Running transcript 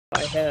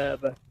I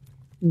have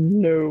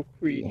no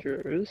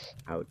creatures.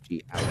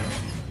 Ouchie, ouch.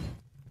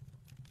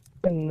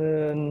 And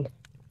then...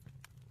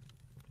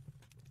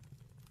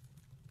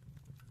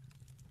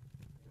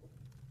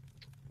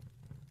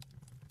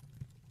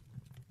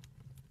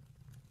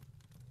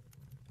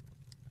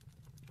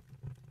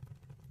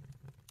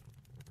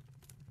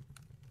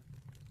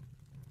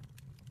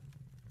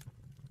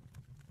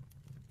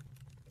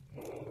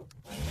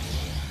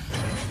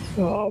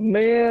 Oh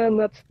man,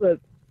 that's the...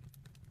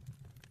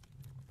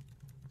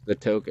 The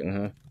token,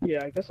 huh?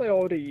 Yeah, I guess I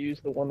already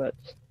used the one that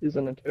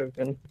isn't a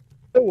token.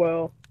 Oh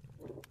well.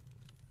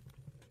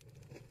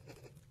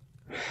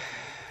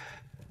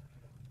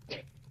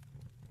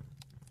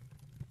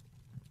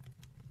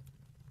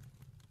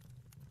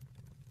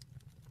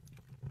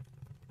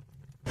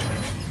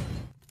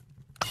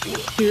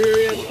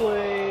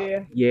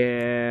 Seriously?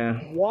 Yeah.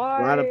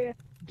 Why lot of do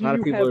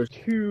you have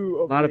two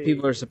of A lot of these?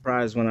 people are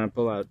surprised when I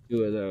pull out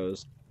 2 of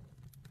those.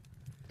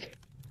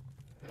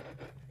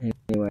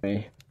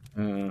 Anyway,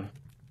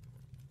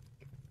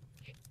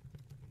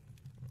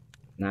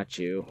 not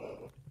you.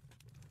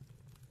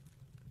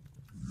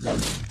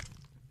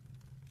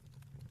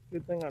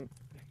 Good thing I'm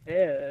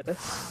ahead.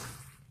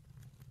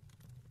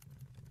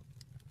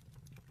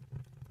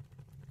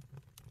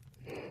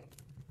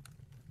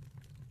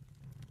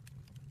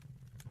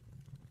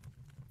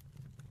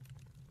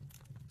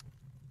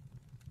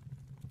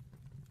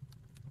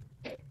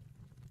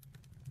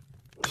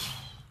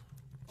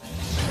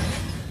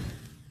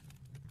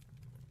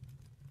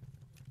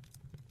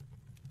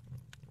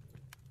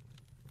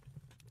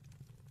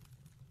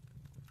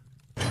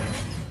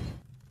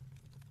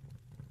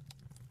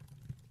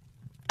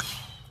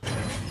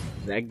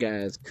 That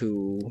guy's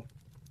cool.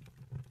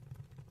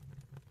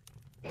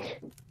 I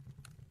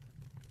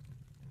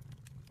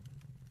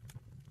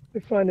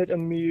find it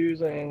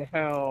amusing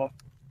how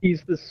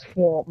he's the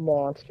swamp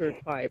monster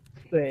type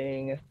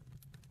thing,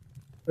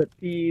 but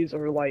these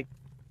are like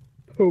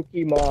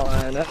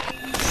Pokemon.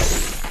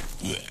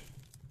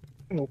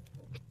 Oh.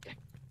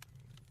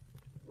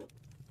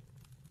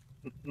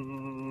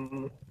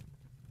 Mm.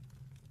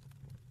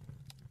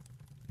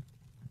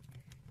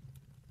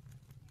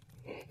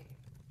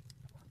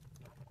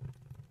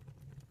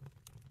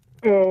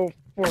 Oh,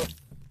 for...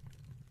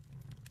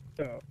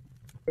 Oh,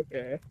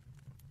 okay.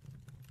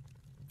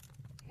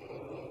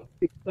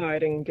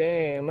 Exciting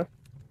game.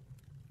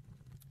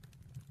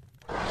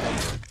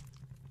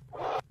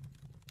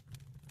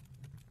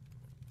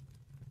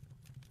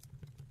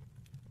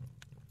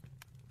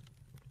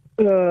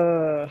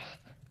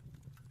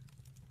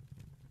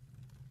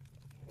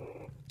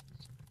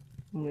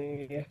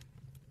 Me.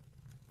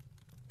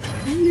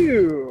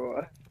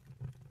 You.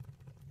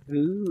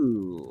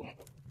 Ooh.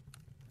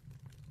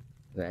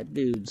 That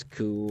dude's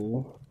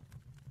cool.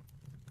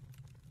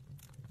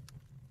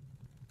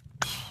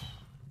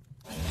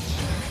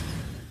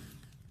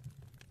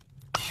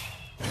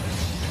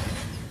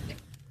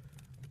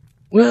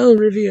 Well,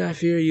 Rivi, I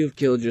fear you've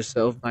killed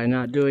yourself by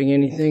not doing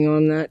anything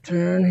on that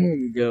turn. Here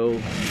you go.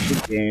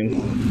 Good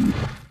game.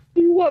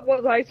 What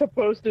was I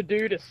supposed to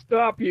do to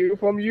stop you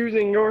from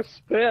using your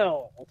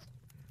spells?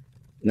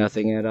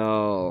 Nothing at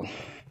all.